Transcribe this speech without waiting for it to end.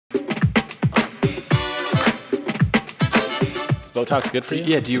Botox good for you?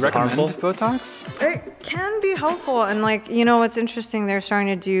 Yeah, do you Is it recommend harmful? Botox? It can be helpful, and like, you know, what's interesting, they're starting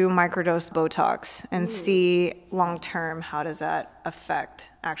to do microdose Botox and see long term how does that affect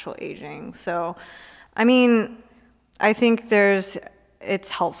actual aging. So, I mean, I think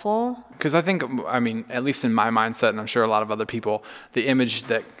it's helpful. Because I think, I mean, at least in my mindset, and I'm sure a lot of other people, the image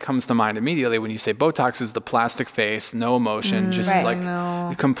that comes to mind immediately when you say Botox is the plastic face, no emotion, just Right.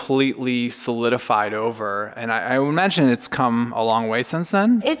 like completely solidified over. And I would imagine it's come a long way since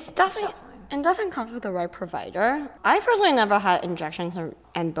then. It's definitely, and definitely comes with the right provider. I personally never had injections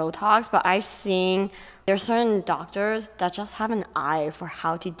and Botox, but I've seen there's certain doctors that just have an eye for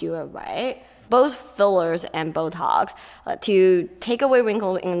how to do it right. Both fillers and Botox to take away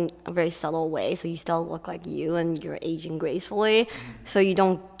wrinkles in a very subtle way, so you still look like you and you're aging gracefully. So you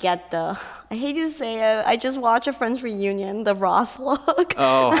don't get the, I hate to say it, I just watched a Friends reunion, the Ross look.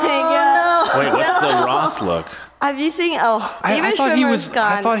 Oh. Wait, what's the Ross look? Have you seen? I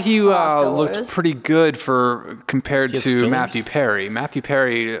thought he looked pretty good compared His to fillers? Matthew Perry. Matthew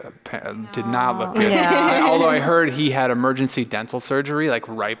Perry did not look good. Yeah. Although I heard he had emergency dental surgery like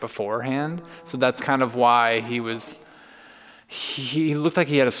right beforehand, so that's kind of why he looked like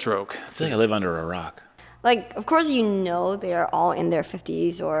he had a stroke. I feel like I live under a rock. Like, of course, you know they're all in their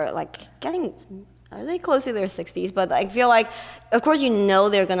 50s or like are they close to their 60s? But I feel like, of course, you know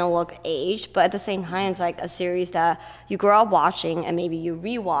they're gonna look aged, but at the same time, it's like a series that you grow up watching and maybe you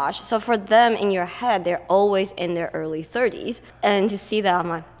rewatch. So for them, in your head, they're always in their early 30s. And to see that, I'm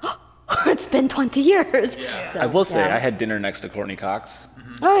like, oh, it's been 20 years. Yeah. So, I will say, I had dinner next to Courtney Cox,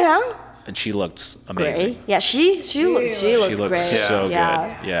 Oh, yeah? and she looked amazing. Great. Yeah, she looks She looks great. so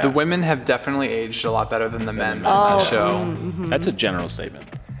Yeah. good. Yeah. The women have definitely aged a lot better than the men from that show. That's a general statement.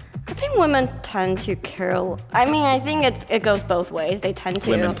 I think women tend to care. I mean, I think it goes both ways. They tend to.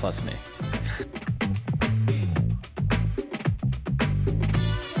 Women plus me.